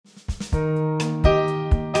Hey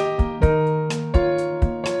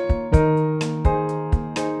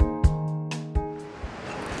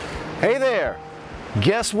there!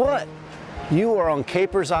 Guess what? You are on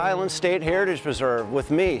Capers Island State Heritage Preserve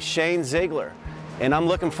with me, Shane Ziegler, and I'm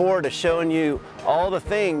looking forward to showing you all the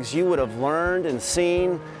things you would have learned and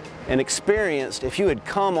seen and experienced if you had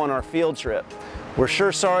come on our field trip. We're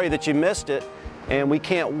sure sorry that you missed it, and we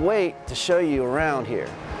can't wait to show you around here.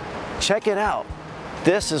 Check it out.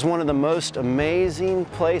 This is one of the most amazing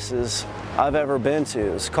places I've ever been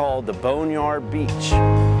to. It's called the Boneyard Beach.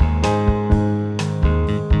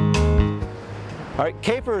 All right,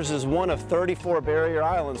 Capers is one of 34 barrier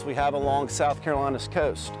islands we have along South Carolina's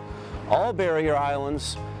coast. All barrier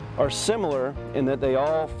islands are similar in that they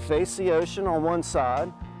all face the ocean on one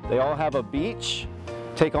side. They all have a beach,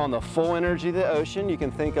 take on the full energy of the ocean. You can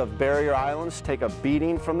think of barrier islands take a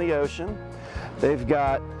beating from the ocean. They've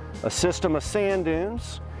got a system of sand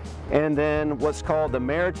dunes, and then what's called the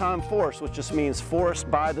maritime forest, which just means forest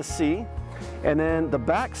by the sea. And then the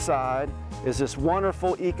backside is this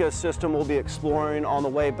wonderful ecosystem we'll be exploring on the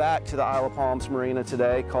way back to the Isle of Palms Marina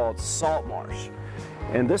today called Salt Marsh.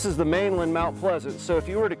 And this is the mainland Mount Pleasant. So if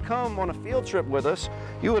you were to come on a field trip with us,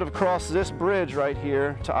 you would have crossed this bridge right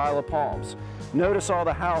here to Isle of Palms. Notice all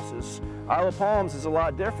the houses. Isle of Palms is a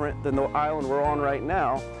lot different than the island we're on right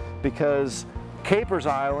now because Capers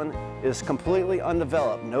Island is completely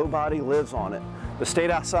undeveloped. Nobody lives on it. The state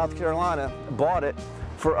of South Carolina bought it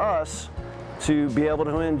for us to be able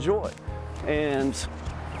to enjoy. And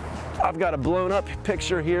I've got a blown up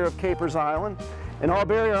picture here of Capers Island. And all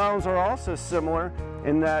barrier islands are also similar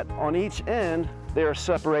in that on each end they are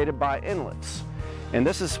separated by inlets. And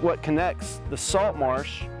this is what connects the salt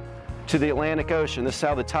marsh to the Atlantic Ocean. This is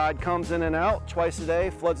how the tide comes in and out twice a day,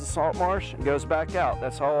 floods the salt marsh and goes back out.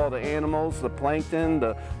 That's how all the animals, the plankton,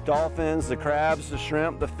 the dolphins, the crabs, the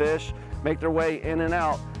shrimp, the fish make their way in and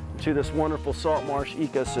out to this wonderful salt marsh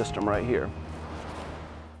ecosystem right here.